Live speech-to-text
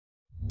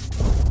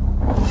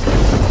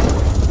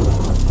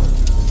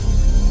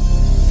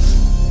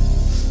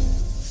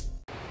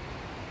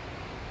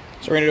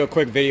we're going to do a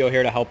quick video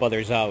here to help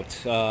others out.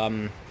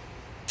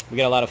 We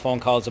get a lot of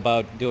phone calls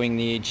about doing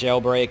the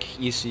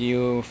jailbreak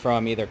ECU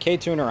from either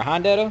ktuner or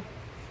hondata,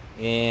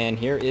 and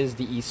here is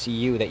the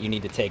ECU that you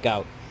need to take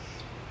out.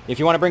 If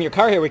you want to bring your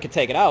car here, we could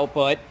take it out,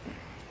 but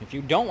if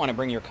you don't want to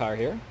bring your car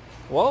here,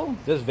 well,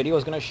 this video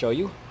is going to show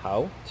you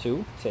how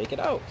to take it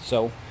out.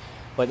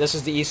 But this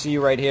is the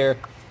ECU right here.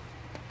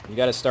 You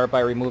got to start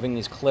by removing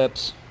these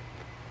clips.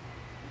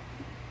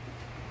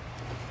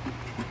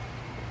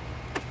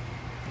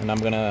 And I'm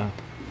going to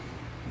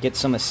get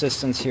some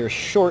assistance here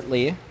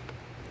shortly.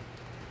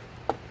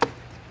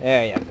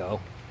 There you go.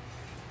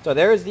 So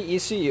there's the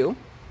ECU.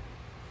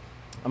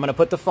 I'm going to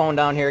put the phone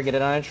down here, get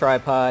it on a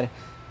tripod.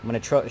 I'm going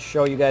to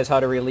show you guys how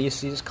to release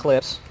these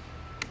clips,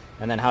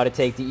 and then how to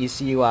take the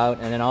ECU out,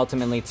 and then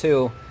ultimately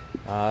too,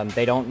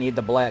 they don't need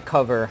the black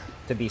cover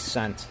to be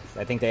sent.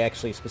 I think they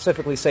actually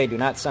specifically say do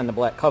not send the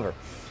black cover.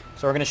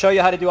 So we're going to show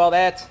you how to do all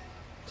that,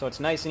 so it's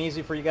nice and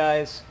easy for you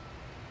guys.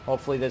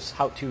 Hopefully this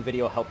how-to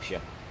video helps you.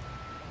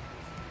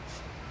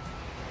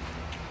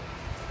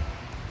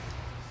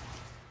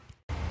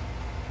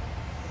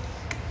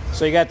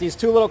 So you got these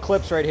two little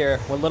clips right here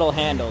with little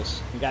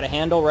handles. You got a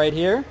handle right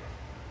here,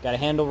 got a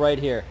handle right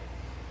here.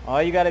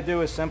 All you got to do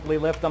is simply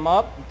lift them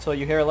up until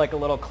you hear like a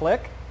little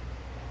click.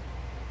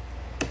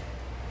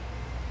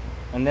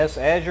 And this,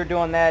 as you're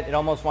doing that, it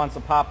almost wants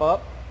to pop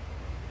up.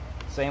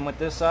 Same with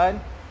this side.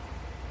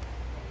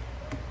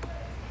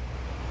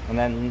 And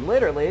then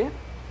literally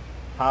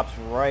pops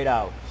right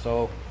out.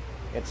 So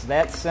it's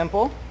that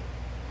simple.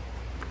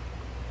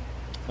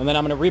 And then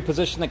I'm going to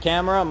reposition the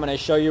camera. I'm going to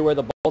show you where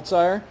the bolts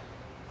are,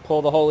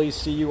 pull the whole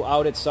ECU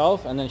out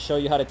itself, and then show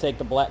you how to take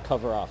the black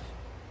cover off.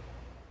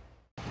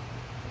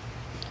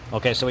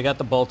 Okay, so we got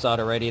the bolts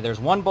out already. There's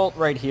one bolt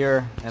right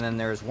here, and then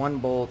there's one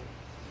bolt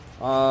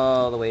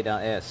all the way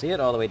down. Yeah, see it?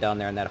 All the way down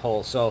there in that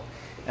hole. So,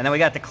 and then we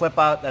got the clip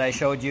out that I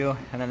showed you,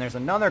 and then there's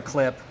another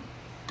clip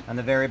on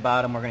the very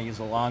bottom. We're going to use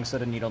a long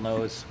set of needle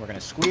nose. We're going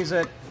to squeeze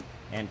it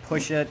and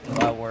push it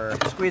while we're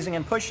squeezing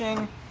and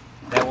pushing.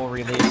 That will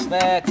release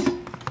that.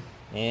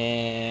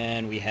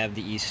 And we have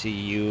the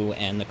ECU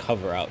and the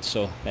cover out.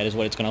 So that is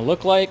what it's going to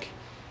look like.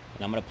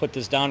 And I'm going to put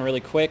this down really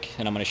quick,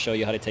 and I'm going to show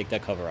you how to take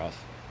that cover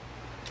off.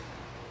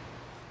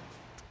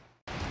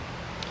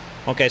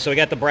 Okay, so we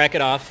got the bracket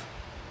off,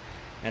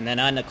 and then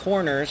on the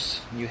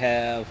corners you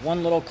have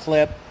one little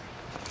clip,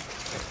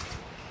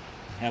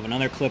 have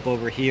another clip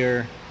over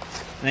here,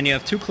 and then you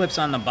have two clips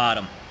on the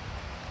bottom.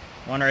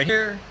 One right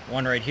here,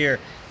 one right here.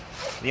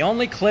 The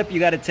only clip you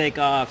got to take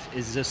off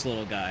is this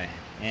little guy,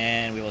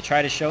 and we will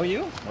try to show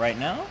you right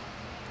now.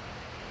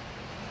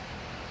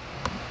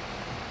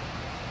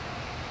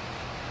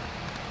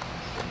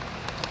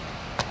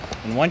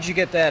 And once you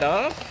get that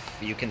off,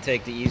 you can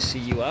take the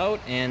ECU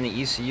out, and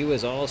the ECU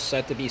is all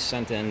set to be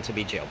sent in to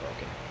be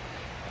jailbroken.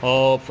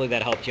 Hopefully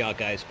that helped you out,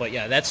 guys. But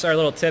yeah, that's our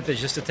little tip,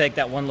 is just to take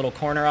that one little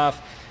corner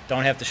off.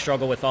 Don't have to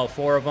struggle with all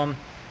four of them.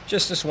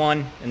 Just this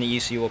one, and the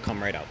ECU will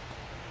come right out.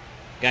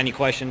 Got any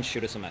questions?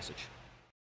 Shoot us a message.